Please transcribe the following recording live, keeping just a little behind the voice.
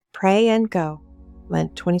Pray and Go,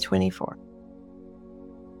 Lent 2024.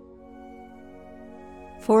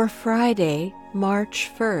 For Friday,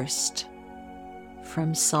 March 1st,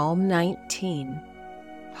 from Psalm 19,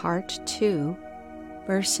 Part 2,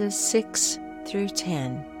 verses 6 through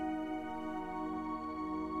 10.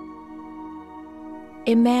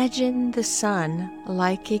 Imagine the Son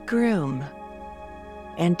like a groom,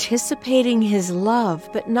 anticipating his love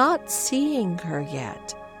but not seeing her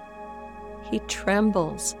yet. He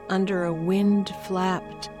trembles under a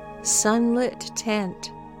wind-flapped, sunlit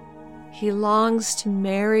tent. He longs to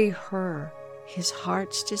marry her, his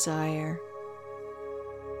heart's desire.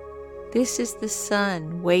 This is the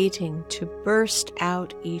Son waiting to burst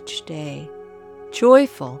out each day,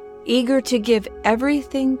 joyful, eager to give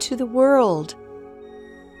everything to the world.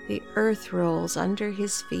 The earth rolls under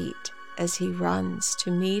his feet as he runs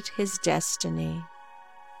to meet his destiny.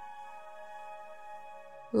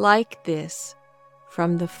 Like this,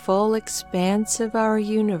 from the full expanse of our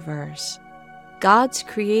universe, God's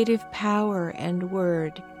creative power and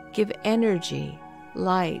word give energy,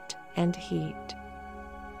 light, and heat.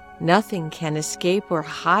 Nothing can escape or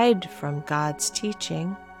hide from God's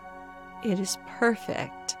teaching. It is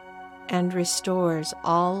perfect and restores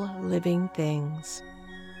all living things.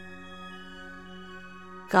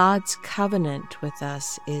 God's covenant with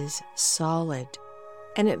us is solid,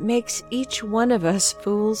 and it makes each one of us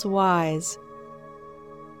fools wise.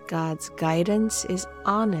 God's guidance is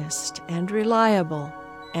honest and reliable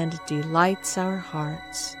and delights our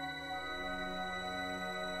hearts.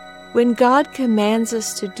 When God commands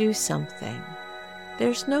us to do something,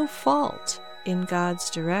 there's no fault in God's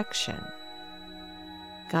direction.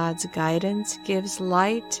 God's guidance gives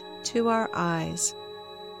light to our eyes,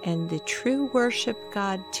 and the true worship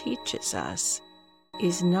God teaches us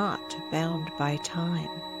is not bound by time.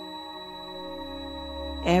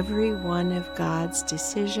 Every one of God's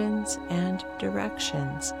decisions and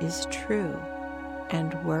directions is true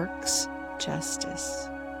and works justice.